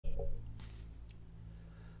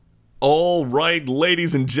Alright,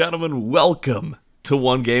 ladies and gentlemen, welcome to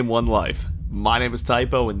 1Game1Life. My name is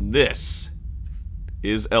Typo, and this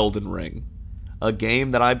is Elden Ring. A game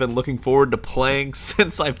that I've been looking forward to playing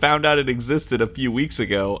since I found out it existed a few weeks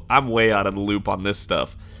ago. I'm way out of the loop on this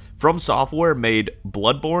stuff. From Software made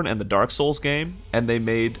Bloodborne and the Dark Souls game, and they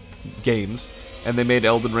made games, and they made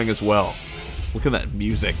Elden Ring as well. Look at that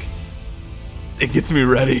music. It gets me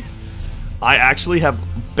ready. I actually have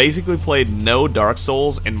basically played no Dark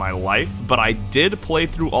Souls in my life, but I did play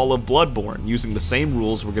through all of Bloodborne using the same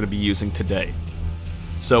rules we're going to be using today.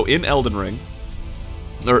 So in Elden Ring,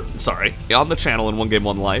 on the channel in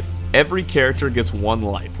 1Game1Life, every character gets one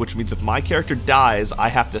life, which means if my character dies, I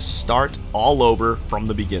have to start all over from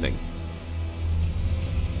the beginning.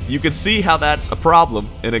 You can see how that's a problem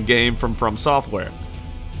in a game from Software.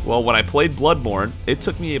 Well, when I played Bloodborne, it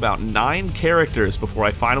took me about 9 characters before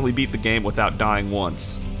I finally beat the game without dying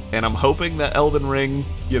once. And I'm hoping that Elden Ring,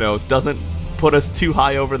 doesn't put us too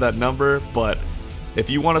high over that number, but if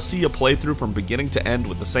you want to see a playthrough from beginning to end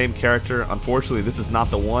with the same character, unfortunately this is not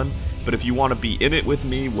the one. But if you want to be in it with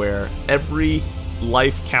me where every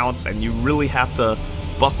life counts and you really have to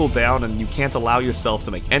buckle down and you can't allow yourself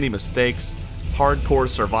to make any mistakes, hardcore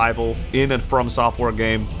survival in and from Software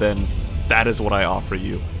game, then that is what I offer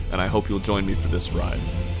you, and I hope you'll join me for this ride.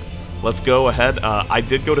 Let's go ahead. I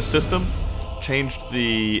did go to System, changed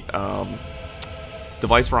the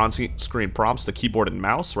device for on-screen prompts to keyboard and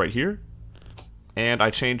mouse right here, and I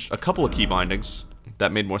changed a couple of key bindings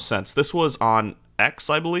that made more sense. This was on X,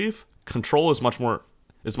 I believe. Control is much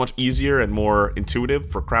easier and more intuitive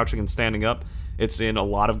for crouching and standing up. It's in a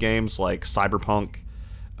lot of games like Cyberpunk,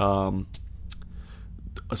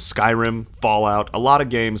 Skyrim, Fallout, a lot of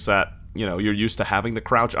games that you're used to having the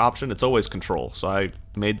crouch option. It's always control, so I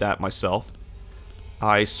made that myself.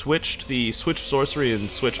 I switched the switch sorcery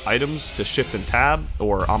and switch items to shift and tab,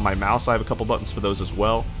 or on my mouse I have a couple buttons for those as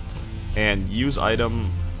well. And use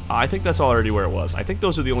item, I think that's already where it was. I think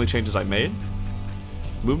those are the only changes I made.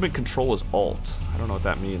 Movement control is alt. I don't know what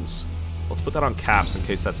that means. Let's put that on caps in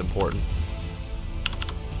case that's important.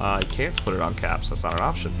 I can't put it on caps, that's not an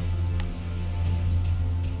option.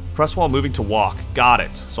 Press while moving to walk. Got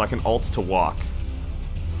it. So I can alt to walk.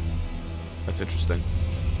 That's interesting.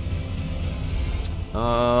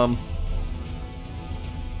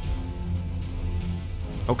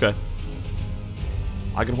 Okay.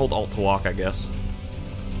 I can hold alt to walk, I guess.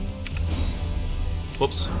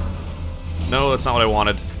 Whoops. No, that's not what I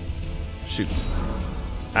wanted. Shoot.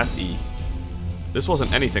 That's E. This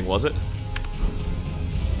wasn't anything, was it?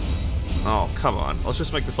 Oh, come on. Let's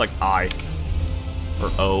just make this like I.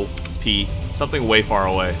 Or O, P, something way far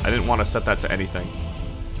away. I didn't want to set that to anything.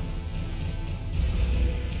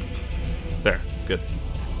 There, good.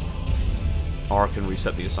 R can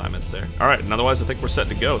reset the assignments there. Alright, and otherwise I think we're set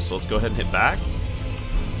to go, so let's go ahead and hit back.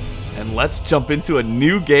 And let's jump into a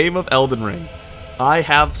new game of Elden Ring. I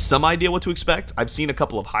have some idea what to expect. I've seen a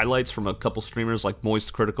couple of highlights from a couple streamers like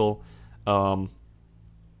Moist Critical.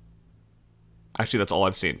 Actually, that's all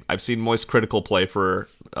I've seen. I've seen Moist Critical play for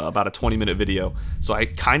about a 20-minute video, so I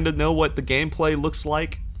kind of know what the gameplay looks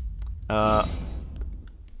like. But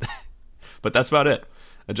that's about it.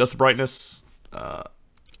 Adjust the brightness.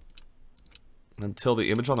 Until the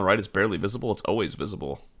image on the right is barely visible, it's always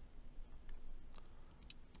visible.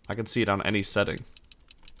 I can see it on any setting.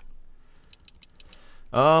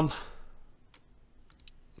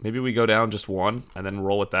 Maybe we go down just one and then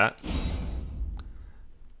roll with that.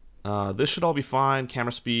 This should all be fine.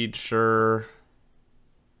 Camera speed, sure.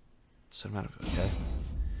 Cinematic, okay.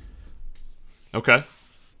 Okay.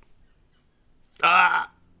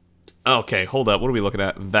 Ah! Okay, hold up. What are we looking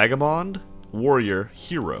at? Vagabond, Warrior,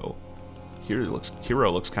 Hero.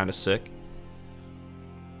 Hero looks kind of sick.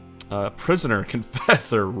 Prisoner,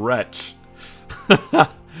 Confessor, Wretch.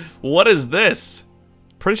 What is this?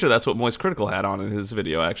 Pretty sure that's what Moist Critical had on in his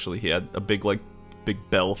video, actually. He had a big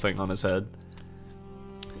bell thing on his head.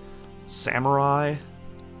 Samurai,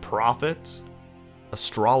 Prophet,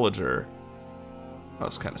 Astrologer. That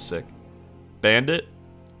was kind of sick. Bandit.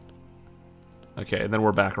 Okay, and then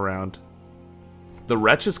we're back around. The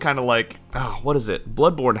Wretch is kind of like, what is it?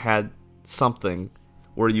 Bloodborne had something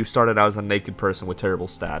where you started out as a naked person with terrible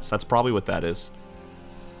stats. That's probably what that is.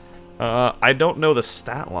 I don't know the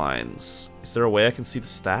stat lines. Is there a way I can see the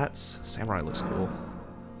stats? Samurai looks cool.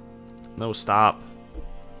 No, stop.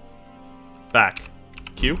 Back.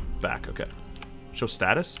 Q? Back, okay. Show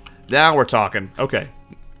status? Now we're talking. Okay.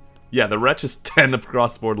 Yeah, the Wretch is 10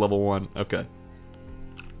 across the board, level 1. Okay.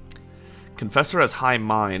 Confessor has high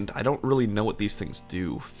mind. I don't really know what these things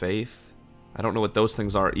do. Faith? I don't know what those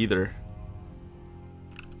things are either.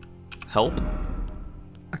 Help?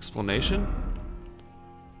 Explanation?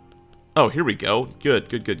 Oh, here we go. Good,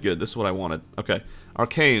 good, good, good. This is what I wanted. Okay.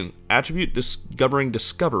 Arcane. Attribute governing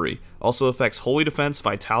discovery. Also affects holy defense,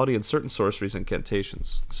 vitality, and certain sorceries and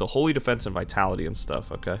incantations. So holy defense and vitality and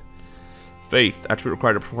stuff, okay. Faith. Attribute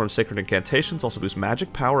required to perform sacred incantations. Also boosts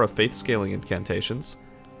magic power of faith scaling incantations.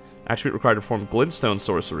 Attribute required to perform glintstone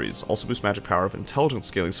sorceries. Also boosts magic power of intelligence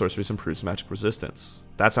scaling sorceries. Improves magic resistance.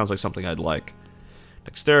 That sounds like something I'd like.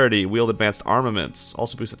 Dexterity. Wield advanced armaments.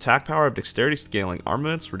 Also boosts attack power of dexterity scaling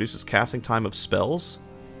armaments. Reduces casting time of spells.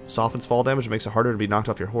 Softens fall damage and makes it harder to be knocked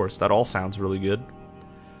off your horse. That all sounds really good.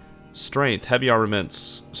 Strength. Heavy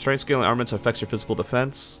armaments. Strength scaling armaments affects your physical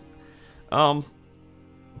defense.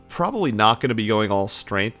 Probably not going to be going all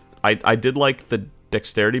strength. I did like the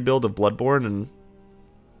dexterity build of Bloodborne, and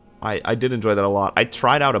I did enjoy that a lot. I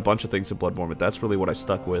tried out a bunch of things in Bloodborne, but that's really what I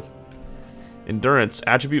stuck with. Endurance.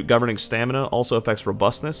 Attribute governing stamina also affects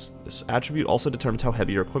robustness. This attribute also determines how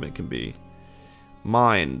heavy your equipment can be.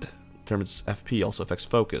 Mind. Determines FP, also affects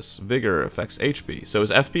focus. Vigor affects HP. So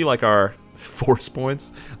is FP like our force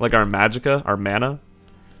points? Like our magicka? Our mana?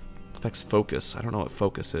 Affects focus. I don't know what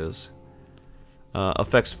focus is.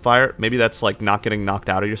 Affects fire. Maybe that's like not getting knocked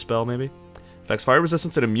out of your spell, maybe? Affects fire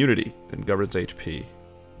resistance and immunity. And governs HP.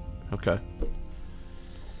 Okay.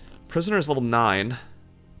 Prisoner is level 9.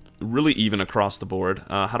 Really even across the board.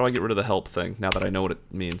 How do I get rid of the help thing now that I know what it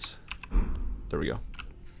means? There we go.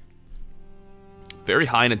 Very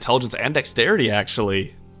high in intelligence and dexterity,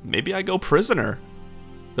 actually. Maybe I go prisoner.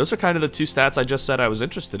 Those are kind of the two stats I just said I was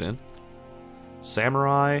interested in.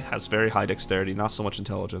 Samurai has very high dexterity, not so much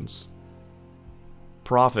intelligence.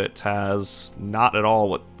 Prophet has not at all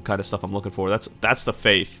what kind of stuff I'm looking for. That's the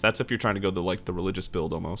faith. That's if you're trying to go the religious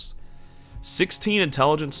build almost. 16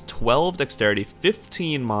 intelligence, 12 dexterity,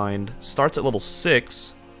 15 mind. Starts at level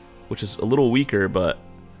 6, which is a little weaker, but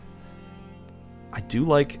I do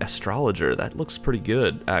like astrologer. That looks pretty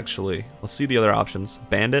good, actually. Let's see the other options.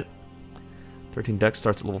 Bandit. 13 dex,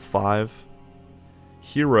 starts at level 5.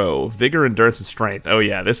 Hero. Vigor, endurance, and strength. Oh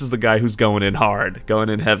yeah, this is the guy who's going in hard. Going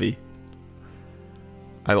in heavy.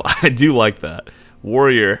 I do like that.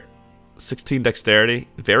 Warrior. 16 dexterity.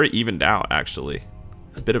 Very evened out, actually.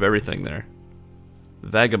 A bit of everything there.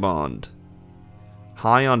 Vagabond.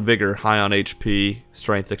 High on vigor, high on HP,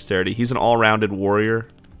 strength, dexterity. He's an all-rounded warrior,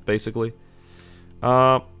 basically.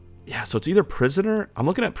 Yeah, so it's either prisoner. I'm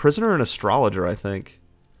looking at prisoner and astrologer, I think.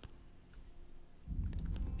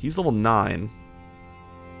 He's level 9.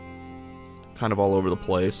 Kind of all over the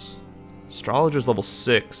place. Astrologer's level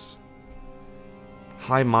 6.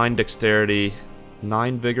 High mind dexterity.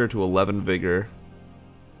 9 vigor to 11 vigor.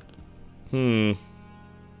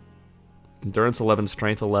 Endurance 11,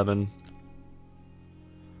 strength 11.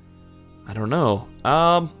 I don't know.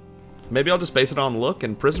 Maybe I'll just base it on look,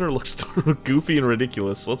 and prisoner looks goofy and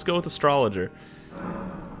ridiculous. Let's go with astrologer.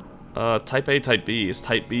 Type A, type B. Is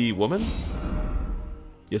type B woman?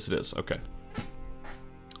 Yes, it is. Okay.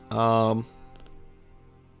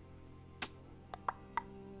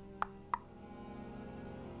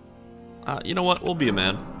 You know what? We'll be a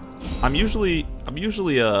man. I'm usually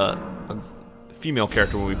a female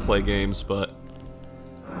character when we play games, but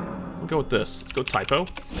we'll go with this. Let's go typo.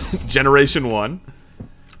 Generation 1.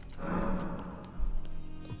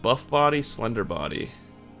 Buff body, slender body.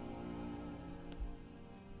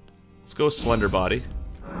 Let's go with slender body.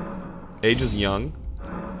 Age is young.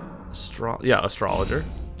 Astrologer.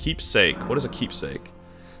 Keepsake. What is a keepsake?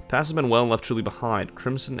 Passes been well and left truly behind.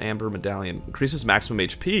 Crimson Amber Medallion. Increases maximum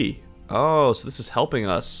HP. Oh, so this is helping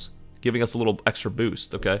us. Giving us a little extra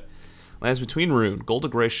boost, okay. Lands Between rune. Gold to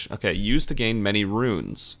Grace. Okay, used to gain many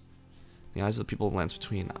runes. The eyes of the people of Lands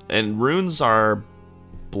Between. And runes are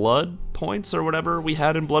blood points or whatever we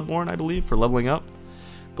had in Bloodborne, I believe, for leveling up.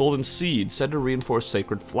 Golden Seed. Said to reinforce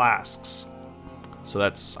sacred flasks. So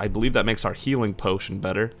that's, I believe that makes our healing potion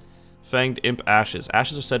better. Fanged Imp Ashes.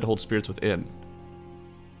 Ashes are said to hold spirits within.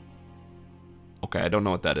 Okay, I don't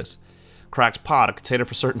know what that is. Cracked Pot. A container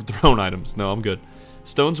for certain throne items. No, I'm good.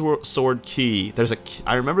 Stone's Sword Key. There's a key.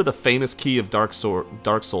 I remember the famous key of Dark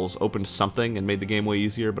Souls opened something and made the game way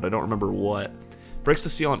easier, but I don't remember what. Breaks the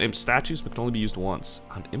seal on imp statues, but can only be used once.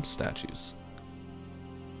 On imp statues.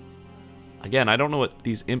 Again, I don't know what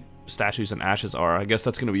these imp statues and ashes are. I guess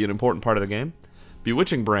that's going to be an important part of the game.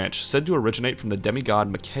 Bewitching Branch. Said to originate from the demigod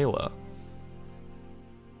Michaela.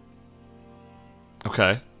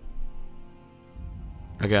 Okay.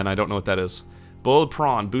 Again, I don't know what that is. Boiled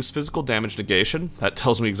Prawn. Boosts physical damage negation. That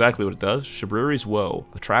tells me exactly what it does. Shabriri's Woe.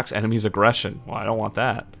 Attracts enemies' aggression. Well, I don't want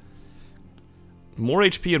that. More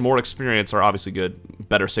HP and more experience are obviously good.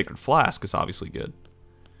 Better Sacred Flask is obviously good.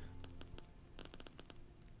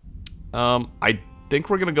 I think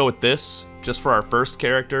we're going to go with this, just for our first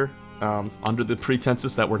character, under the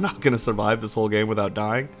pretenses that we're not going to survive this whole game without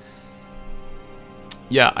dying.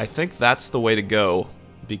 Yeah, I think that's the way to go,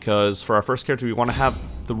 because for our first character, we want to have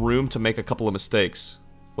the room to make a couple of mistakes.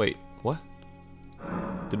 Wait, what?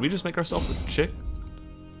 Did we just make ourselves a chick?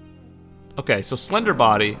 Okay, so slender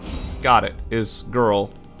body, got it, is girl,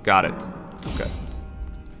 got it. Okay.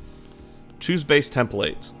 Choose base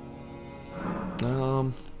template.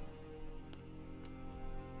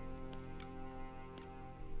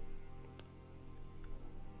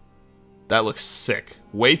 That looks sick.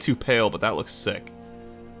 Way too pale, but that looks sick.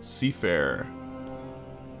 Seafarer.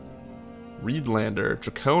 Reedlander.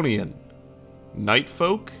 Draconian.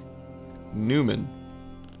 Nightfolk. Newman.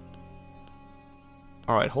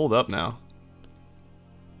 Alright, hold up now.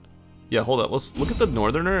 Yeah, hold up. Let's look at the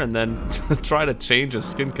Northerner and then try to change his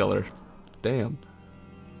skin color. Damn.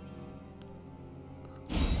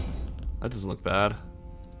 That doesn't look bad.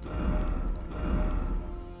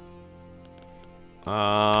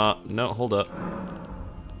 No, hold up.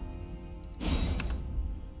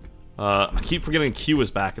 I keep forgetting Q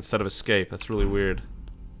is back instead of escape. That's really weird.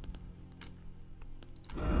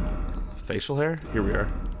 Facial hair? Here we are.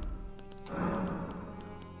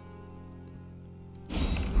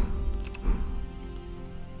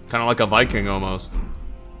 Kind of like a Viking almost.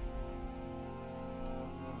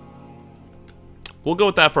 We'll go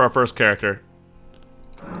with that for our first character.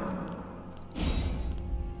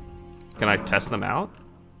 Can I test them out?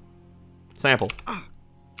 Sample.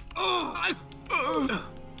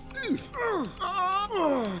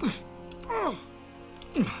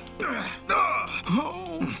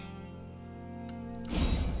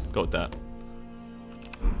 Go with that.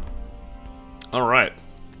 Alright.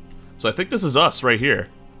 So I think this is us right here.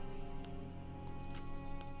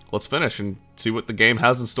 Let's finish and see what the game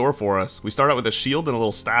has in store for us. We start out with a shield and a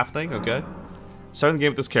little staff thing, okay? Starting the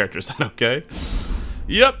game with this character, is that okay?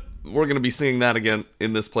 Yep, we're gonna be seeing that again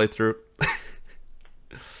in this playthrough.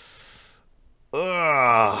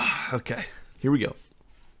 Okay, here we go.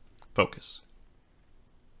 Focus.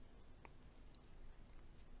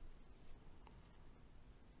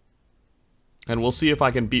 And we'll see if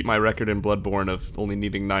I can beat my record in Bloodborne of only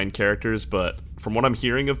needing 9 characters, but from what I'm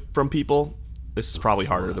hearing from people, this is probably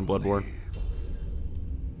harder than Bloodborne.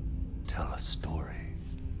 Tell a story.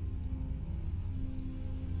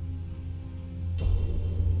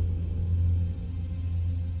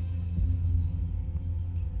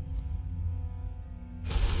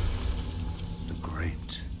 The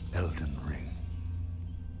great Elden Ring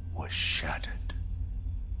was shattered.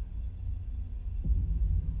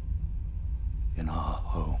 In our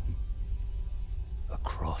home,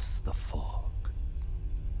 across the fog,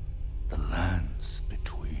 the lands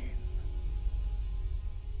between.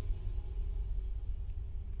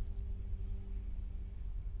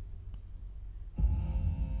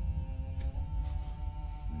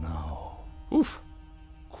 Now, Oof.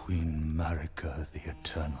 Queen Marika the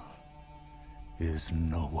Eternal is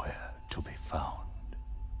nowhere to be found.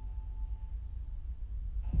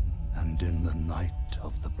 And in the night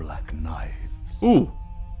of the Black Knives, Ooh.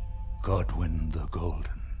 Godwyn the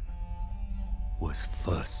Golden was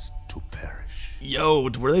first to perish. Yo,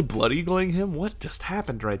 were they blood eagling him? What just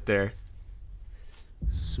happened right there?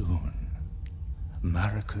 Soon,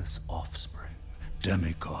 Marika's offspring,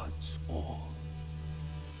 demigods all,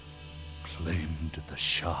 claimed the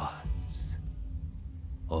shards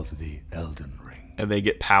of the Elden Ring. And they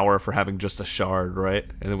get power for having just a shard, right?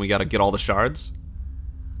 And then we gotta get all the shards?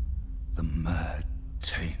 The mad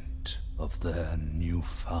taint of their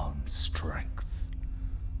newfound strength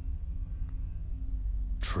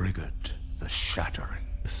triggered the shattering.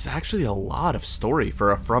 This is actually a lot of story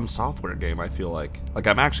for a From Software game, I feel like. Like,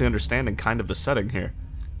 I'm actually understanding kind of the setting here.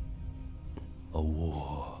 A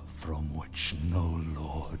war from which no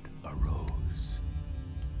lord arose.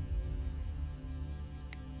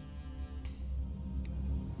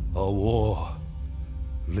 A war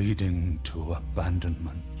leading to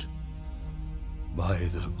abandonment by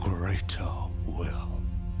the greater will.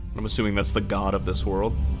 I'm assuming that's the god of this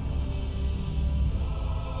world.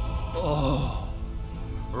 Oh,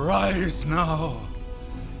 rise now,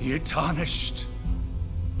 ye tarnished,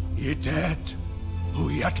 ye dead who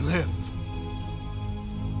yet live.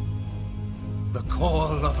 The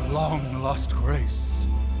call of long-lost grace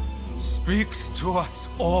speaks to us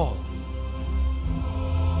all.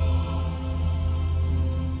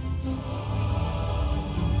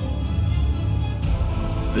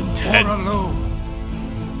 It's intense. Oralu,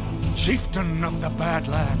 chieftain of the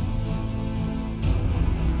Badlands,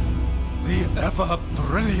 the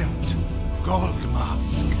ever-brilliant Gold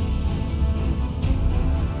Mask.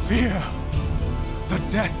 Fear The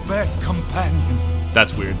deathbed companion.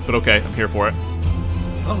 That's weird, but okay, I'm here for it.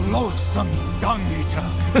 The loathsome dung-eater.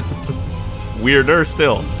 Weirder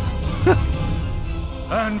still.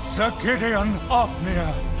 And Sir Gideon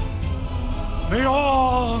Ofnir. The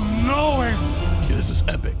all-knowing. This is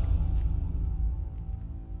epic.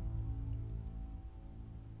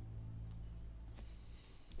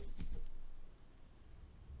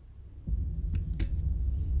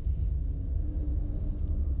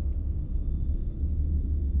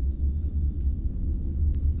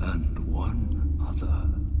 And one other,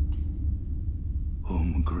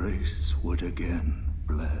 whom grace would again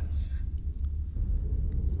bless.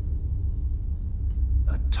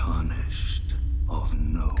 A tarnished of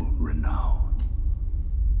no renown.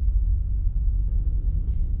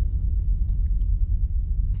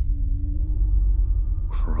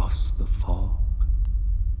 Cross the fog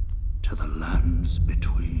to the lands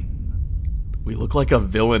between. We look like a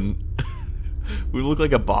villain. We look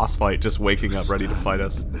like a boss fight just waking up ready to fight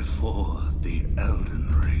us. Before the Elden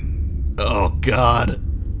Ring. Oh god.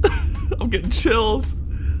 I'm getting chills.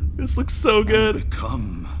 This looks so good. And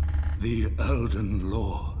become the Elden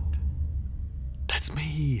Lord. That's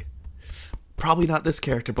me. Probably not this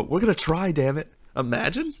character, but we're gonna try, damn it.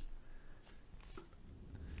 Imagine.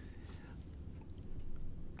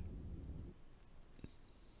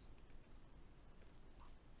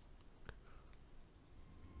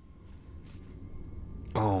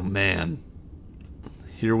 Oh man.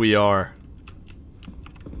 Here we are.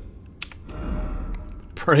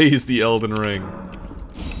 Praise the Elden Ring.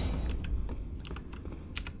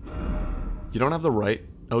 You don't have the right.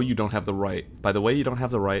 Oh, you don't have the right. By the way, you don't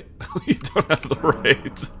have the right. You don't have the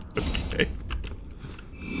right. Okay.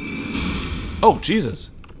 Oh,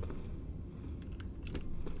 Jesus.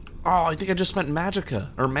 Oh, I think I just meant Magica.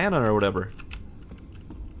 Or mana or whatever.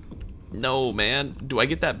 No, man. Do I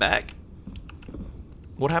get that back?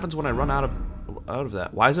 What happens when I run out of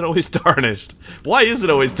that? Why is it always tarnished? Why is it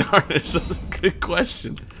always tarnished? That's a good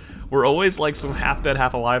question. We're always like some half-dead,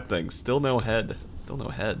 half-alive things. Still no head. Still no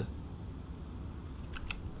head.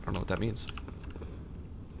 I don't know what that means.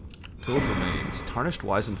 Pilled remains. Tarnished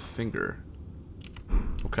wizened finger.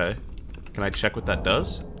 Okay. Can I check what that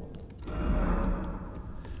does?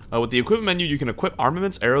 With the equipment menu, you can equip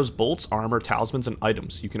armaments, arrows, bolts, armor, talismans, and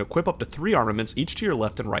items. You can equip up to 3 armaments, each to your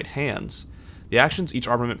left and right hands. The actions each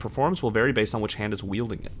armament performs will vary based on which hand is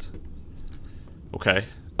wielding it. Okay.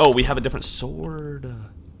 Oh, we have a different sword.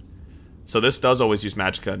 So this does always use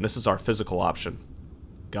magicka, and this is our physical option.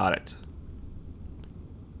 Got it.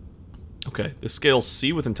 Okay, this scales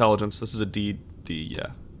C with intelligence. This is a D,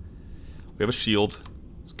 yeah. We have a shield.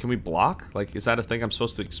 Can we block? Like, is that a thing I'm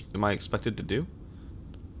supposed to, am I expected to do?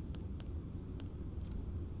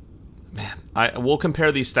 Man, we'll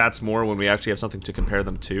compare these stats more when we actually have something to compare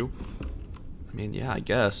them to. I mean, yeah, I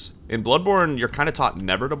guess. In Bloodborne, you're kind of taught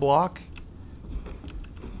never to block.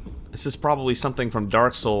 This is probably something from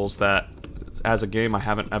Dark Souls that, as a game, I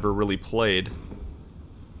haven't ever really played.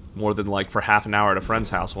 More than, like, for half an hour at a friend's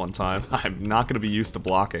house one time. I'm not going to be used to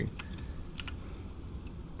blocking.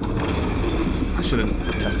 I should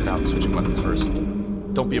have tested out switching weapons first.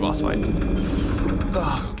 Don't be a boss fight.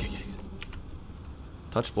 Oh, okay.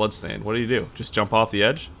 Touch bloodstain. What do? Just jump off the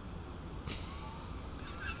edge?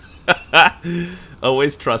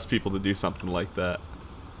 Always trust people to do something like that.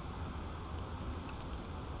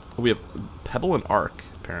 We have Pebble and Arc,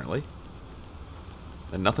 apparently.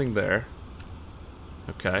 And nothing there.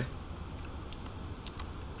 Okay.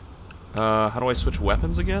 How do I switch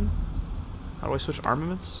weapons again? How do I switch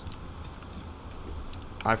armaments?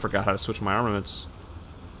 I forgot how to switch my armaments.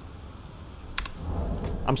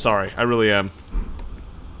 I'm sorry, I really am.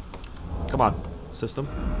 Come on, system.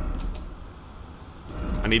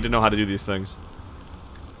 I need to know how to do these things.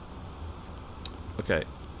 Okay.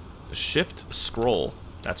 Shift scroll.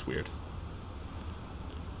 That's weird.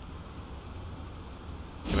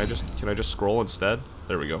 Can I just scroll instead?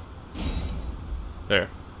 There we go. There.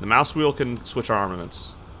 The mouse wheel can switch our armaments.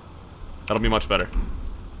 That'll be much better.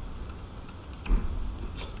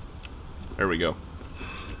 There we go.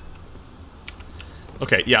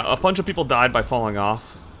 Okay, yeah, a bunch of people died by falling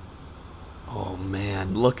off. Oh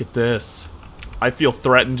man, look at this. I feel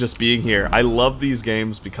threatened just being here. I love these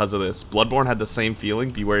games because of this. Bloodborne had the same feeling.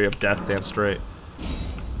 Be wary of death, damn straight.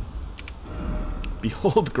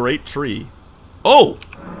 Behold great tree. Oh!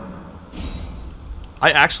 I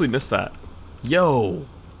actually missed that. Yo!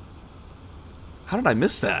 How did I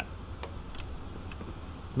miss that?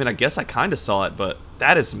 I mean, I guess I kind of saw it, but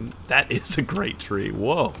that is a great tree.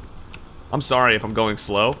 Whoa. I'm sorry if I'm going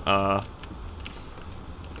slow. I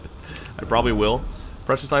probably will.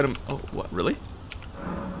 Precious item. Oh, what? Really?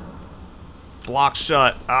 Block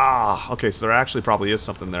shut. Ah, okay, so there actually probably is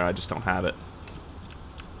something there. I just don't have it.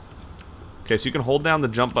 Okay, so you can hold down the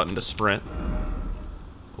jump button to sprint.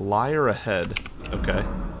 Liar ahead. Okay.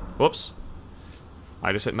 Whoops.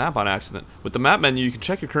 I just hit map on accident. With the map menu, you can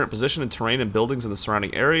check your current position and terrain and buildings in the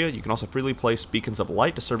surrounding area. You can also freely place beacons of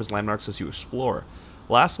light to serve as landmarks as you explore.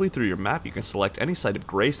 Lastly, through your map, you can select any site of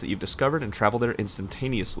grace that you've discovered and travel there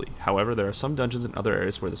instantaneously. However, there are some dungeons and other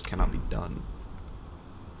areas where this cannot be done.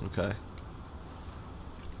 Okay.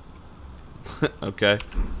 Okay.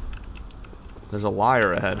 There's a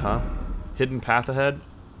liar ahead, huh? Hidden path ahead?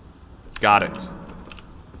 Got it.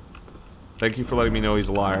 Thank you for letting me know he's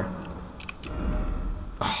a liar.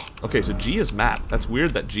 Oh, okay, so G is map. That's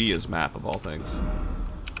weird that G is map of all things.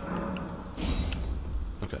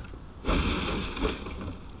 Okay.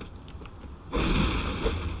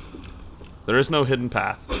 There is no hidden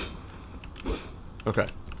path. Okay.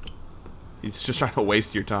 He's just trying to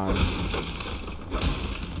waste your time.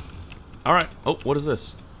 Alright. Oh, what is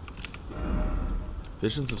this?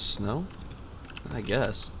 Visions of snow? I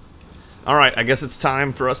guess. Alright, I guess it's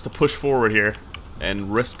time for us to push forward here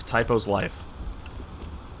and risk Typo's life.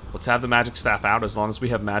 Let's have the magic staff out as long as we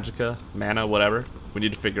have magicka, mana, whatever. We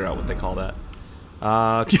need to figure out what they call that.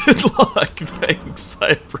 Good luck. Thanks. I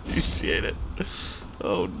appreciate it.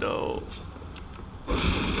 Oh, no.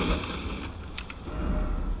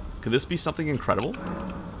 Could this be something incredible?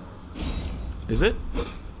 Is it?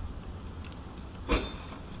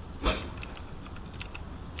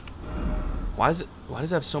 Why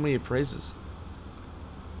does it have so many praises?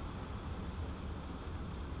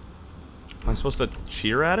 Am I supposed to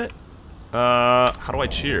cheer at it? How do I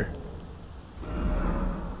cheer?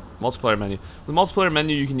 Multiplayer menu. With the multiplayer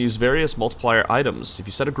menu, you can use various multiplier items. If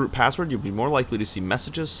you set a group password, you'll be more likely to see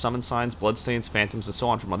messages, summon signs, bloodstains, phantoms, and so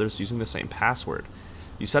on from others using the same password.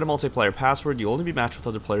 If you set a multiplayer password, you'll only be matched with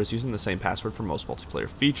other players using the same password for most multiplayer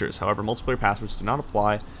features. However, multiplayer passwords do not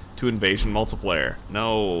apply to invasion multiplayer.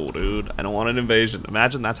 No, dude. I don't want an invasion.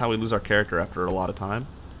 Imagine that's how we lose our character after a lot of time.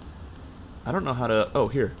 I don't know how to... Oh,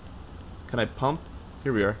 here. Can I pump?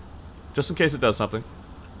 Here we are. Just in case it does something.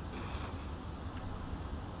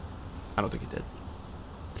 I don't think it did.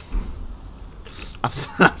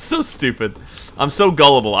 I'm so stupid. I'm so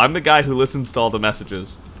gullible. I'm the guy who listens to all the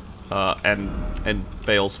messages and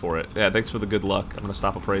fails for it. Yeah, thanks for the good luck. I'm gonna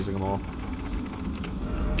stop appraising them all.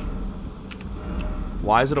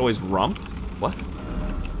 Why is it always rump? What?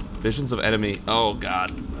 Visions of enemy. Oh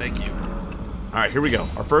god. Thank you. Alright, here we go.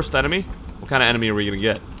 Our first enemy. What kind of enemy are we gonna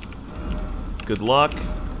get? Good luck.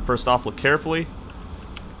 First off, look carefully.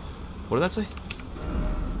 What did that say?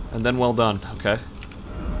 And then well done. Okay.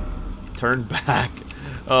 Turn back.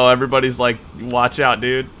 Oh, everybody's like, watch out,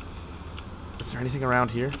 dude. Is there anything around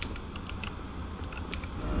here?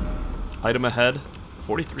 Item ahead.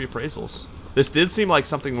 43 appraisals. This did seem like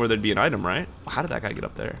something where there'd be an item, right? How did that guy get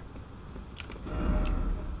up there?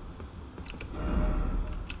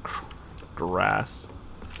 Grass.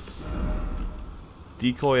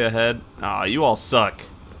 Decoy ahead. Aw, you all suck.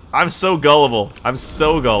 I'm so gullible. I'm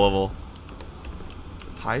so gullible.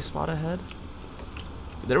 High spot ahead?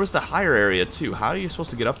 There was the higher area too. How are you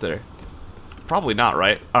supposed to get up there? Probably not,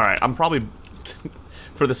 right? Alright, I'm probably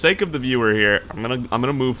for the sake of the viewer here, I'm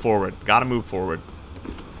gonna move forward. Gotta move forward.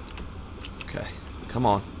 Okay. Come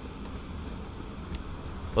on.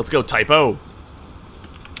 Let's go, Typo.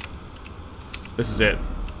 This is it.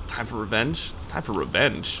 Time for revenge? Time for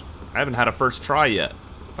revenge. I haven't had a first try yet.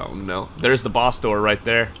 Oh no. There's the boss door right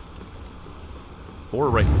there. Or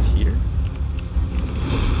right here.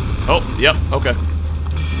 Oh, yep, okay.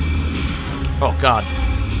 Oh god.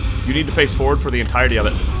 You need to face forward for the entirety of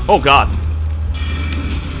it. Oh god.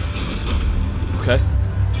 Okay.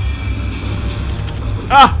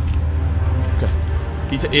 Ah! Okay.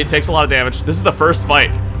 It takes a lot of damage. This is the first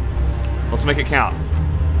fight. Let's make it count.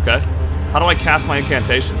 Okay. How do I cast my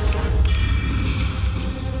incantations?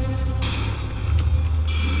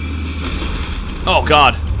 Oh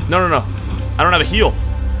god. No, no, no. I don't have a heal.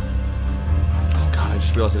 Oh god, I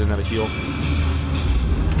just realized I didn't have a heal.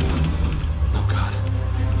 Oh god.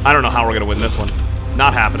 I don't know how we're gonna win this one.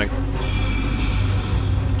 Not happening.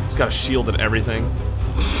 He's got a shield and everything.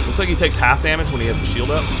 Looks like he takes half damage when he has the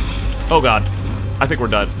shield up. Oh god. I think we're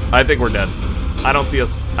done. I think we're dead. I don't see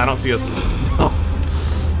us. I don't see us. No.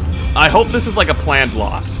 I hope this is like a planned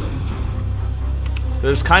loss.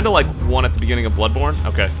 There's kind of like one at the beginning of Bloodborne.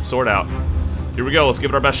 Okay, sword out. Here we go. Let's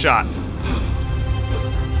give it our best shot.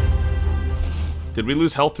 Did we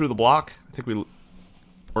lose health through the block? I think we...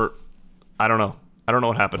 Or... I don't know. I don't know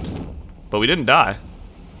what happened. But we didn't die.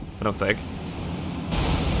 I don't think.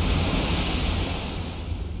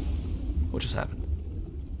 What just happened?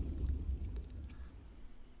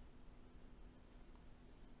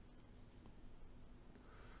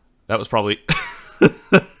 That was probably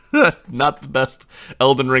not the best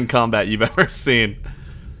Elden Ring combat you've ever seen.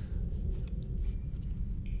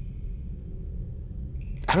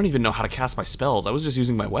 I don't even know how to cast my spells. I was just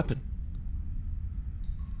using my weapon.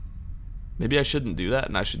 Maybe I shouldn't do that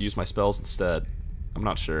and I should use my spells instead. I'm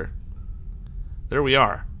not sure. There we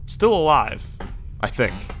are. Still alive, I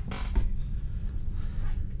think.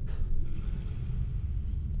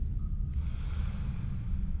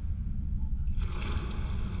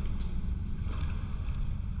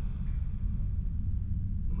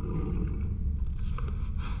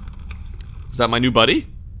 Is that my new buddy?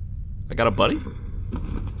 I got a buddy?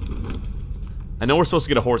 I know we're supposed to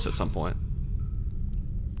get a horse at some point.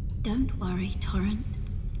 Don't worry, Torrent.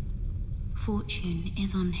 Fortune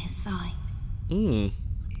is on his side.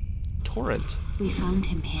 Torrent. We found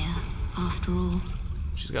him here, after all.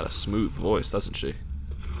 She's got a smooth voice, doesn't she?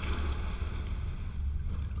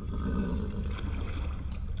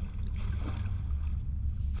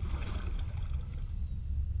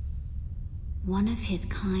 One of his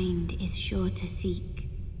kind is sure to seek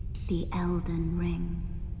the Elden Ring.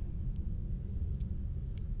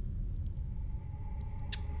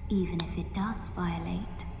 Even if it does violate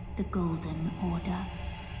the Golden Order.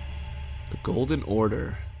 The Golden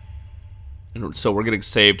Order. And so we're getting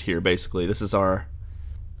saved here, basically. This is our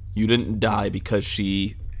you didn't die because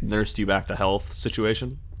she nursed you back to health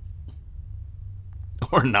situation.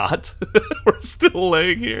 Or not. We're still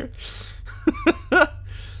laying here.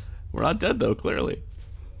 We're not dead, though, clearly.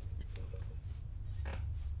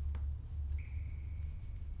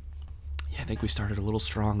 Yeah, I think we started a little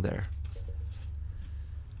strong there.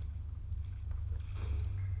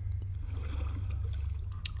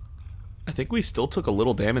 I think we still took a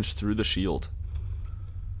little damage through the shield.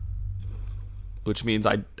 Which means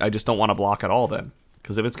I just don't want to block at all then.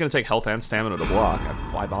 Because if it's going to take health and stamina to block,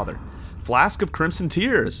 why bother? Flask of Crimson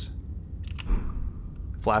Tears.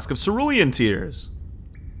 Flask of Cerulean Tears.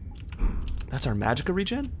 That's our Magicka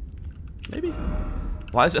regen? Maybe?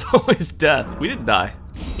 Why is it always death? We didn't die.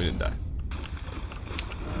 We didn't die.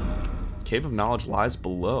 Cave of Knowledge lies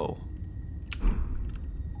below.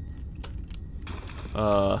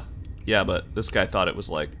 Yeah, but this guy thought it was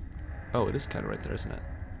like... Oh, it is kind of right there, isn't it?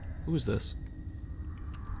 Who is this?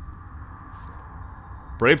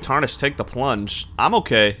 Brave Tarnish, take the plunge. I'm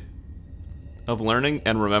okay. Of learning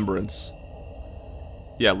and remembrance.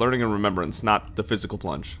 Yeah, learning and remembrance, not the physical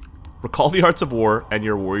plunge. Recall the arts of war and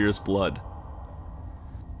your warrior's blood.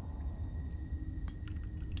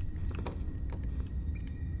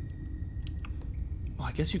 Well,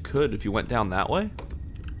 I guess you could if you went down that way.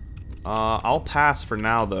 I'll pass for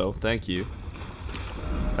now, though. Thank you.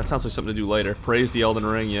 That sounds like something to do later. Praise the Elden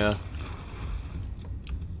Ring, yeah.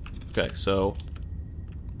 Okay, so...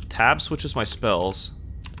 Tab switches my spells.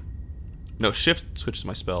 No, shift switches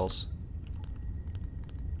my spells.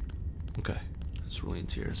 Okay. Cerulean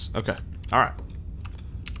Tears. Okay. Alright.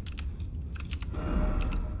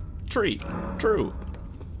 Tree. True.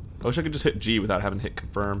 I wish I could just hit G without having to hit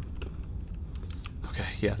confirm. Okay,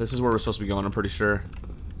 yeah, this is where we're supposed to be going, I'm pretty sure.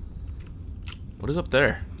 What is up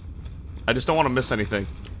there? I just don't want to miss anything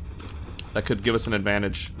that could give us an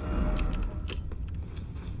advantage.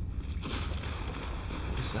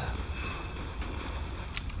 What is that?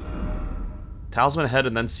 Talisman ahead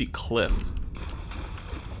and then seek cliff.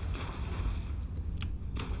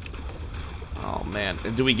 Oh man,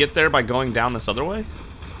 and do we get there by going down this other way?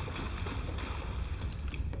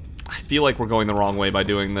 I feel like we're going the wrong way by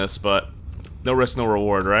doing this, but no risk, no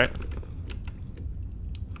reward, right?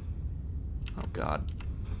 Oh god.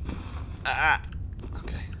 Ah!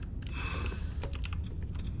 Okay.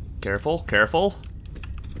 Careful, careful.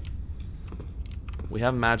 We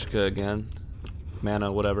have Magicka again.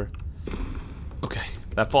 Mana, whatever. Okay,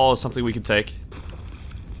 that fall is something we can take.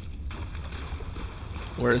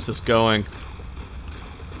 Where is this going?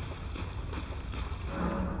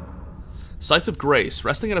 Sites of Grace.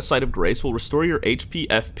 Resting at a Site of Grace will restore your HP,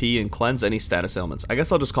 FP, and cleanse any status ailments. I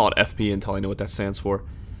guess I'll just call it FP until I know what that stands for.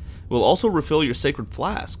 It will also refill your sacred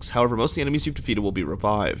flasks. However, most of the enemies you've defeated will be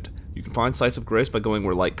revived. You can find Sites of Grace by going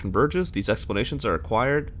where light converges. These explanations are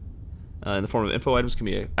acquired in the form of info items, can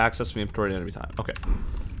be accessed from the inventory at any time. Okay.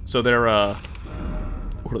 So they're,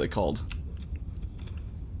 what are they called?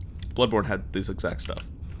 Bloodborne had this exact stuff.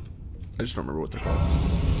 I just don't remember what they're called.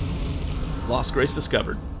 Lost Grace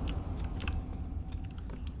discovered.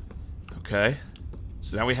 Okay.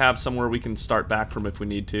 So now we have somewhere we can start back from if we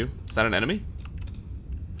need to. Is that an enemy?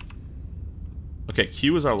 Okay,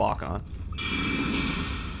 Q is our lock on.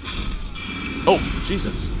 Oh,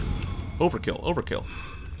 Jesus. Overkill, overkill.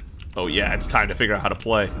 Oh yeah, it's time to figure out how to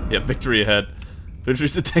play. Yeah, victory ahead.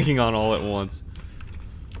 Victory's taking on all at once.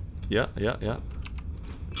 Yeah.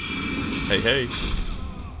 Hey.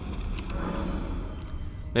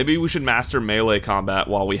 Maybe we should master melee combat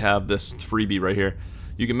while we have this freebie right here.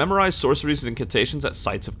 You can memorize sorceries and incantations at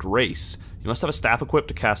sites of grace. You must have a staff equipped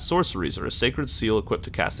to cast sorceries or a sacred seal equipped to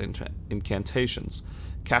cast incantations.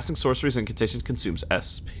 Casting sorceries and incantations consumes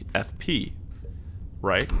FP.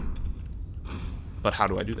 Right? But how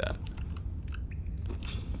do I do that?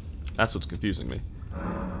 That's what's confusing me.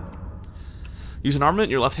 Use an armament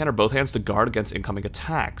in your left hand or both hands to guard against incoming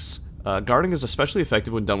attacks. Guarding is especially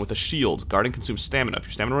effective when done with a shield. Guarding consumes stamina. If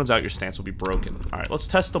your stamina runs out, your stance will be broken. Alright, let's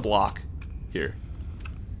test the block here.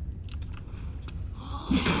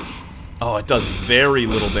 Oh, it does very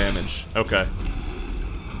little damage. Okay.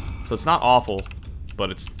 So it's not awful, but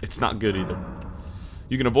it's not good either.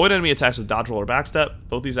 You can avoid enemy attacks with dodge roll or backstep.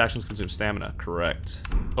 Both these actions consume stamina. Correct.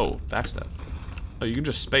 Oh, backstep. Oh, you can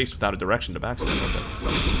just space without a direction to backstep.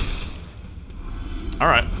 Okay.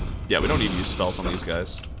 Alright. Yeah, we don't need to use spells on these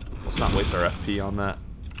guys. Let's not waste our FP on that.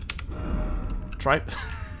 Try...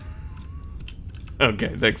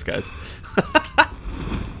 Okay, thanks, guys.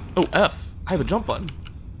 Oh, F. I have a jump button.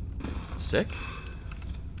 Sick.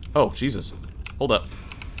 Oh, Jesus. Hold up.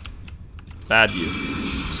 Bad view.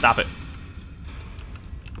 Stop it.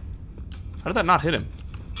 How did that not hit him?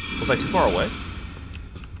 Was I too far away?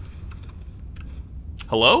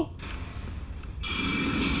 Hello?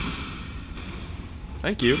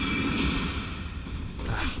 Thank you.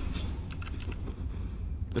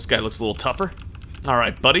 This guy looks a little tougher.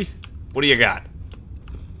 Alright, buddy. What do you got?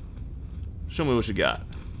 Show me what you got.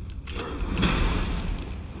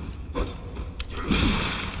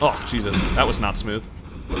 Oh, Jesus. That was not smooth.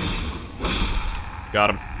 Got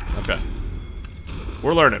him. Okay.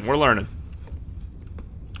 We're learning.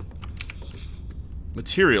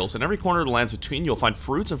 Materials. In every corner of the lands between, you'll find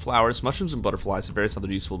fruits and flowers, mushrooms and butterflies, and various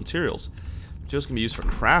other useful materials. Materials can be used for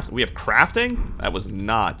craft. We have crafting? That was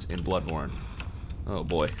not in Bloodborne. Oh,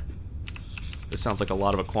 boy. This sounds like a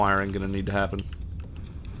lot of acquiring gonna need to happen.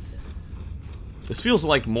 This feels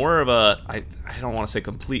like more of a, I don't want to say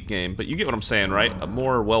complete game, but you get what I'm saying, right? A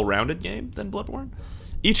more well-rounded game than Bloodborne.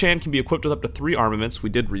 Each hand can be equipped with up to 3 armaments. We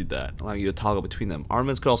did read that, allowing you to toggle between them.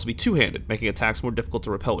 Armaments could also be two-handed, making attacks more difficult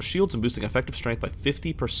to repel with shields and boosting effective strength by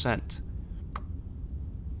 50%.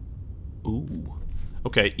 Ooh.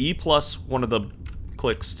 Okay, E plus one of the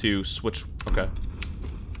clicks to switch. Okay.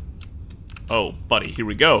 Oh, buddy, here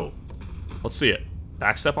we go. Let's see it.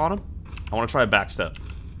 Backstep on him? I want to try a backstep.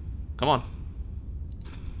 Come on.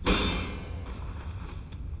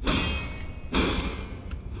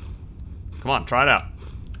 Come on, try it out.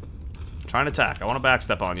 Try and attack. I want to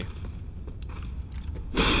backstep on you.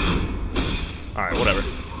 Alright, whatever.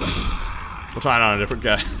 We'll try it on a different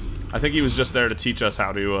guy. I think he was just there to teach us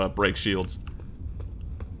how to break shields.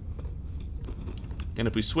 And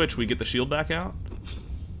if we switch, we get the shield back out?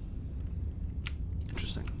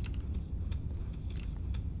 Interesting.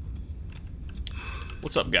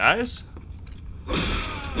 What's up, guys?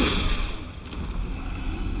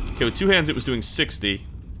 Okay, with 2 hands it was doing 60.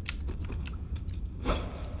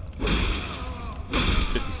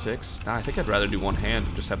 56? Nah, I think I'd rather do 1 hand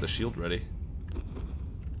and just have the shield ready.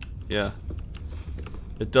 Yeah.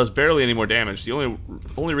 It does barely any more damage. The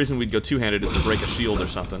only reason we'd go 2-handed is to break a shield or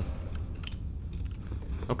something.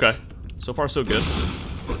 Okay. So far, so good.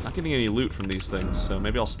 Not getting any loot from these things, so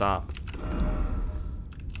maybe I'll stop.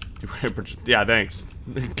 Yeah, thanks.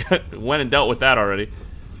 Went and dealt with that already.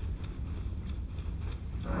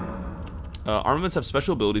 Armaments have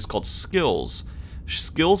special abilities called skills.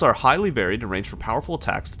 Skills are highly varied and range from powerful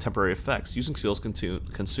attacks to temporary effects. Using skills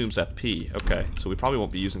consumes FP. Okay, so we probably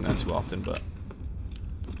won't be using that too often, but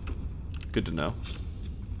good to know.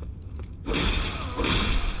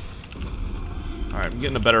 Alright, I'm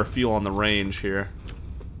getting a better feel on the range here.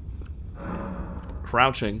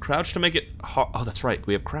 Crouching. Crouch to make it hard. Oh, that's right.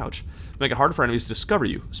 We have crouch. Make it harder for enemies to discover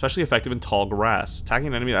you. Especially effective in tall grass. Attacking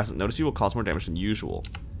an enemy that hasn't noticed you will cause more damage than usual.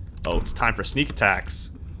 Oh, it's time for sneak attacks.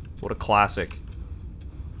 What a classic.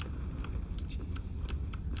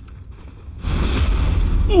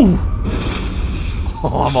 Ooh!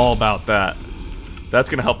 Oh, I'm all about that. That's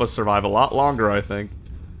going to help us survive a lot longer, I think.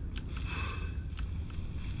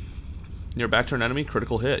 Near back to an enemy,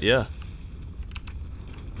 critical hit, yeah.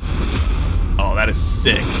 Oh, that is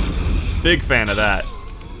sick. Big fan of that.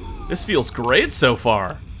 This feels great so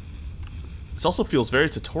far. This also feels very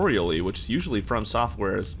tutorial-y, which is usually from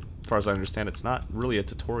software, as far as I understand, it's not really a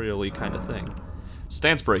tutorial-y kind of thing.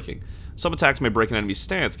 Stance breaking. Some attacks may break an enemy's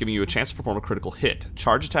stance, giving you a chance to perform a critical hit.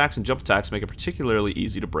 Charge attacks and jump attacks make it particularly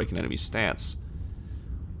easy to break an enemy's stance.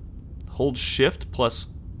 Hold shift plus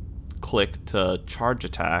click to charge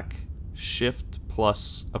attack. Shift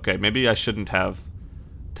plus... Okay, maybe I shouldn't have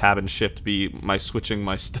tab and shift be my switching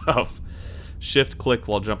my stuff. Shift click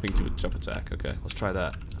while jumping to a jump attack. Okay, let's try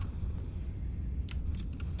that.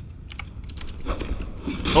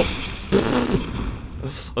 Oh!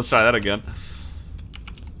 Let's try that again.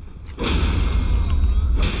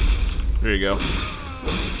 There you go.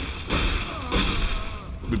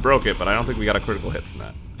 We broke it, but I don't think we got a critical hit from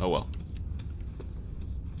that. Oh well.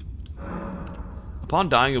 Upon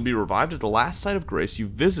dying, you'll be revived at the last site of grace you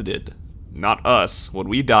visited. Not us. When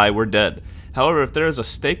we die, we're dead. However, if there is a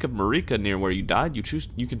stake of Marika near where you died, you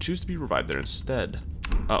can choose to be revived there instead.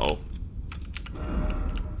 Uh-oh.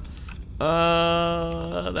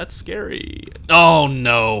 That's scary. Oh,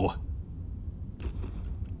 no.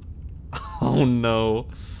 Oh, no.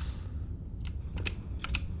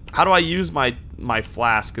 How do I use my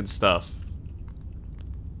flask and stuff?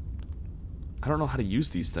 I don't know how to use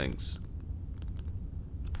these things.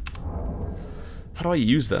 How do I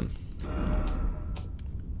use them?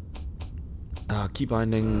 Key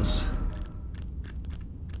bindings.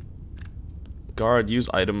 Guard, use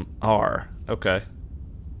item R. Okay.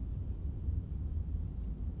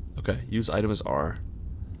 Okay, use item as R.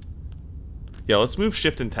 Yeah, let's move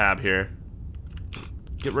shift and tab here.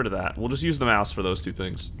 Get rid of that. We'll just use the mouse for those two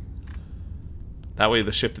things. That way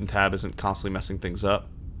the shift and tab isn't constantly messing things up.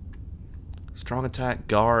 Strong attack,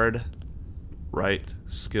 guard. Right.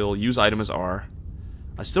 Skill, use item as R.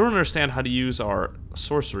 I still don't understand how to use our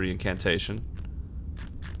sorcery incantation.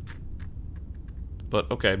 But,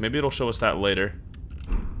 okay, maybe it'll show us that later.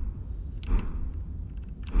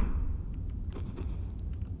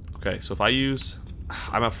 Okay, so if I use...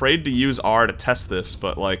 I'm afraid to use R to test this,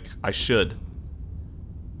 but, like, I should.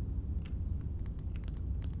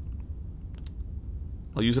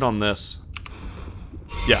 I'll use it on this.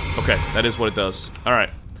 Yeah, okay, that is what it does.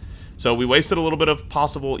 Alright. So we wasted a little bit of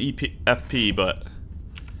possible FP, but...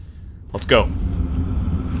 Let's go.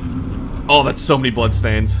 Oh, that's so many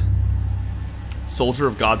bloodstains. Soldier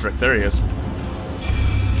of Godric. There he is.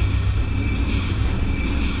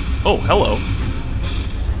 Oh, hello.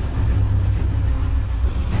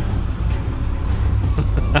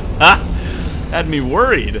 Had me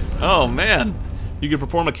worried. Oh, man. You can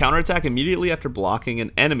perform a counterattack immediately after blocking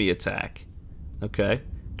an enemy attack. Okay.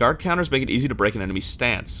 Guard counters make it easy to break an enemy's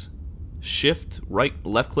stance. Shift, right,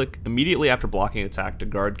 left click immediately after blocking an attack to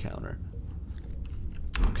guard counter.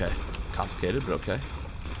 Okay. Complicated, but okay.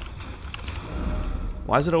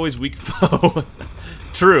 Why is it always weak foe?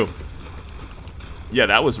 True. Yeah,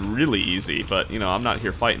 that was really easy, but, you know, I'm not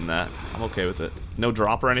here fighting that. I'm okay with it. No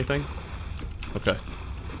drop or anything? Okay.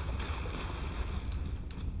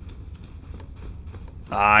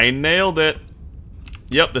 I nailed it.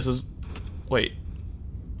 Yep, this is... Wait.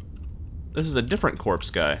 This is a different corpse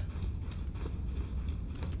guy.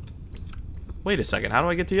 Wait a second, how do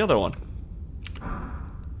I get the other one?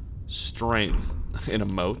 Strength. In a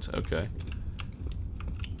moat, okay.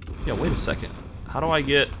 Yeah, wait a second. How do I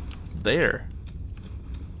get there?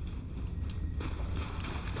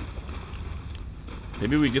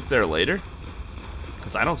 Maybe we get there later?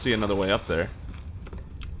 Because I don't see another way up there.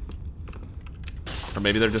 Or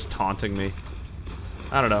maybe they're just taunting me.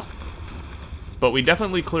 I don't know. But we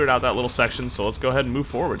definitely cleared out that little section, so let's go ahead and move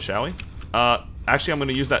forward, shall we? Actually, I'm going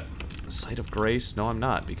to use that Site of Grace. No, I'm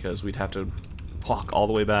not, because we'd have to walk all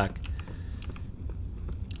the way back.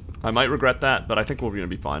 I might regret that, but I think we're going to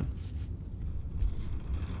be fine.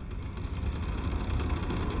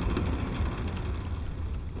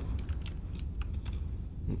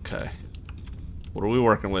 Okay. What are we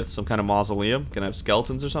working with? Some kind of mausoleum? Can I have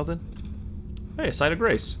skeletons or something? Hey, a Site of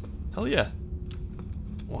Grace. Hell yeah.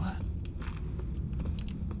 What?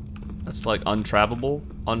 That's like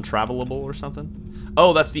untravelable or something?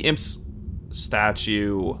 Oh, that's the Imp's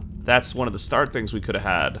statue. That's one of the start things we could have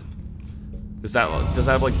had. Does that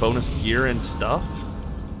have like bonus gear and stuff?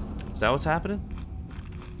 Is that what's happening?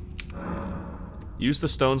 Use the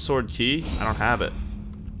stone sword key? I don't have it.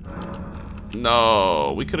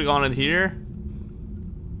 No, we could have gone in here.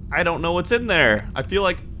 I don't know what's in there. I feel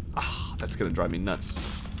like... Ah, that's gonna drive me nuts.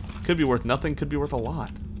 Could be worth nothing, could be worth a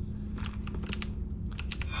lot.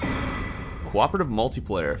 Cooperative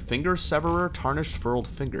multiplayer. Finger Severer, Tarnished Furled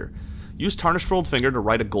Finger. Use Tarnished Furled Finger to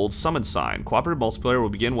write a gold summon sign. Cooperative multiplayer will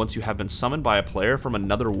begin once you have been summoned by a player from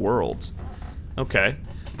another world. Okay.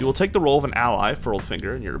 You will take the role of an ally, Furled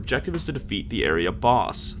Finger, and your objective is to defeat the area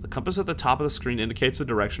boss. The compass at the top of the screen indicates the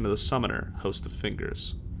direction of the summoner, Host of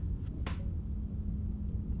Fingers.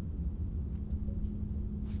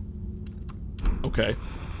 Okay.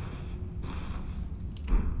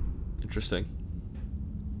 Interesting.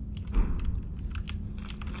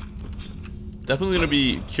 Definitely going to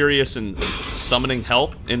be curious and summoning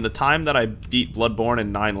help. In the time that I beat Bloodborne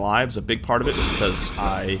in 9 lives, a big part of it was because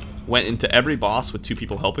I went into every boss with 2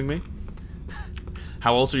 people helping me.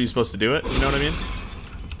 How else are you supposed to do it? You know what I mean?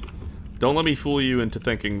 Don't let me fool you into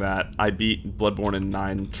thinking that I beat Bloodborne in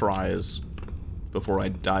 9 tries before I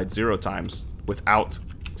died 0 times without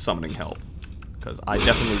summoning help. Because I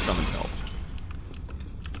definitely summoned help.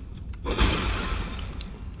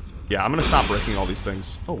 Yeah, I'm gonna stop breaking all these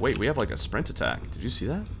things. Oh wait, we have like a sprint attack. Did you see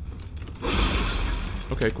that?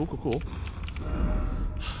 Okay, cool, cool, cool.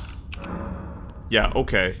 Yeah,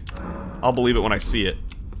 okay. I'll believe it when I see it.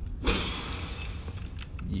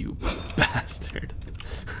 You bastard.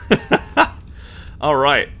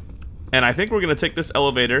 Alright. And I think we're gonna take this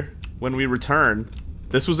elevator when we return.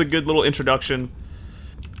 This was a good little introduction.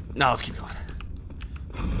 Now let's keep going.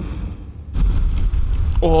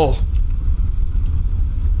 Oh.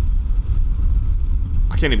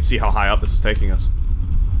 I can't even see how high up this is taking us.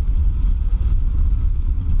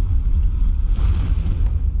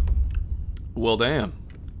 Well, damn.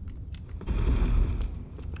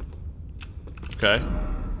 Okay.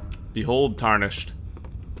 Behold, tarnished.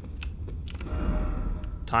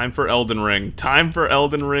 Time for Elden Ring. Time for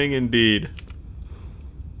Elden Ring, indeed.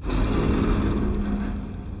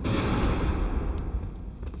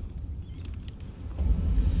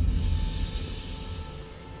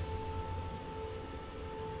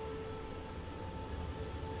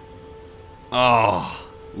 Oh,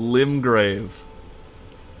 Limgrave.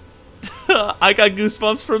 I got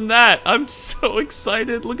goosebumps from that. I'm so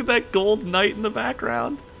excited. Look at that gold knight in the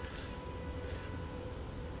background.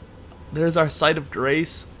 There's our site of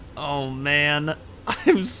grace. Oh, man.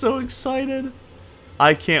 I'm so excited.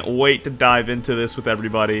 I can't wait to dive into this with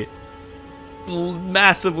everybody.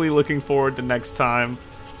 Massively looking forward to next time.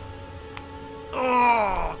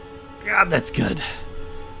 Oh, God, that's good.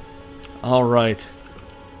 All right.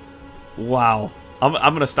 Wow. I'm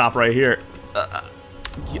going to stop right here.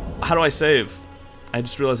 How do I save? I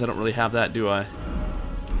just realized I don't really have that, do I?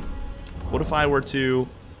 What if I were to...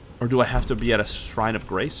 Or do I have to be at a Shrine of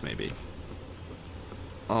Grace, maybe?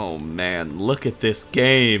 Oh, man. Look at this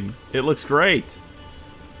game. It looks great.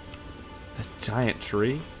 A giant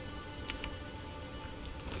tree?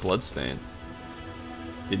 Bloodstain.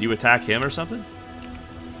 Did you attack him or something?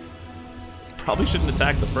 Probably shouldn't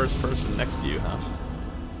attack the first person next to you, huh?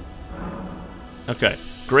 Okay.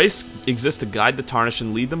 Grace exists to guide the Tarnished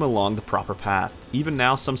and lead them along the proper path. Even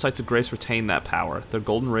now, some sites of grace retain that power. Their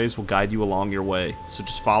golden rays will guide you along your way. So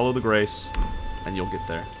just follow the grace, and you'll get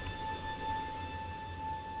there.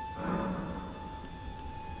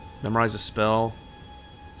 Memorize a spell.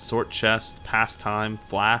 Sort chest. Pastime.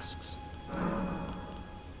 Flasks.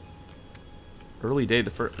 Early day, the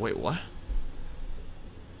first... Wait, what?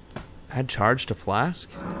 Add charge to flask?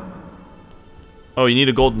 Oh, you need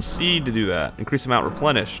a golden seed to do that. Increase amount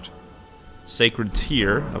replenished. Sacred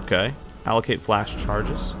tier. Okay. Allocate flash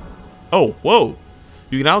charges. Oh, whoa.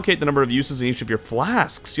 You can allocate the number of uses in each of your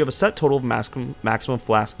flasks. You have a set total of maximum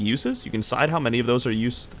flask uses. You can decide how many of those are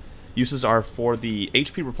uses are for the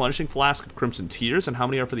HP replenishing flask of Crimson Tears and how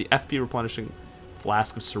many are for the FP replenishing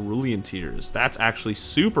flask of Cerulean Tears. That's actually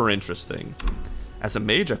super interesting. As a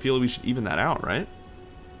mage, I feel we should even that out, right?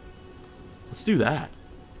 Let's do that.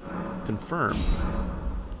 Confirm.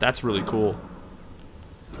 That's really cool.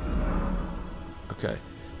 Okay.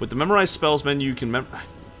 With the memorize spells menu, you can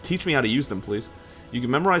teach me how to use them, please. You can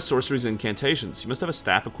memorize sorceries and incantations. You must have a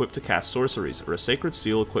staff equipped to cast sorceries, or a sacred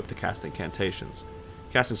seal equipped to cast incantations.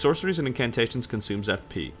 Casting sorceries and incantations consumes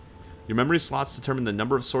FP. Your memory slots determine the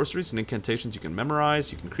number of sorceries and incantations you can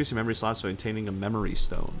memorize. You can increase your memory slots by maintaining a memory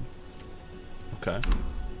stone. Okay.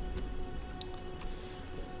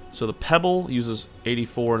 So the Pebble uses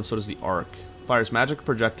 84, and so does the Arc. Fires magic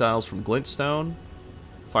projectiles from Glintstone.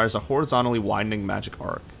 Fires a horizontally widening magic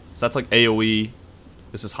arc. So that's like AoE.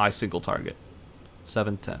 This is high single target.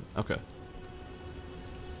 710. Okay.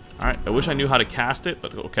 Alright, I wish I knew how to cast it,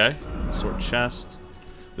 but okay. Sword chest.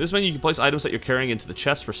 This menu, you can place items that you're carrying into the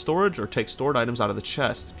chest for storage, or take stored items out of the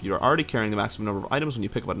chest. If you're already carrying the maximum number of items, when you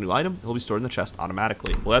pick up a new item, it'll be stored in the chest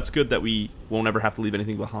automatically. Well, that's good that we won't ever have to leave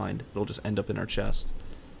anything behind. It'll just end up in our chest.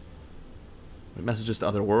 Messages to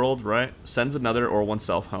other world, right? Sends another or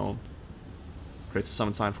oneself home. Creates a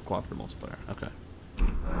summon sign for cooperative multiplayer. Okay.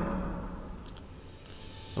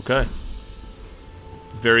 Okay.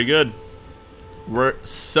 Very good. We're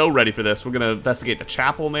so ready for this. We're going to investigate the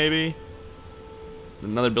chapel, maybe.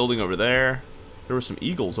 Another building over there. There were some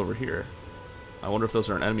eagles over here. I wonder if those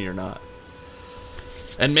are an enemy or not.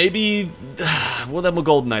 And maybe... Well, then the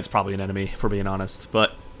Golden Knight's probably an enemy, if we're being honest.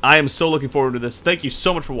 But I am so looking forward to this. Thank you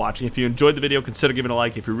so much for watching. If you enjoyed the video, consider giving it a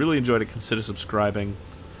like. If you really enjoyed it, consider subscribing.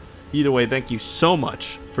 Either way, thank you so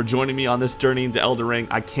much for joining me on this journey into Elden Ring.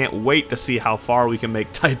 I can't wait to see how far we can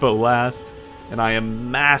make Typo last, and I am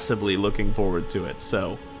massively looking forward to it.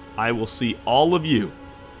 So, I will see all of you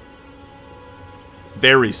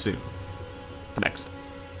very soon. Next.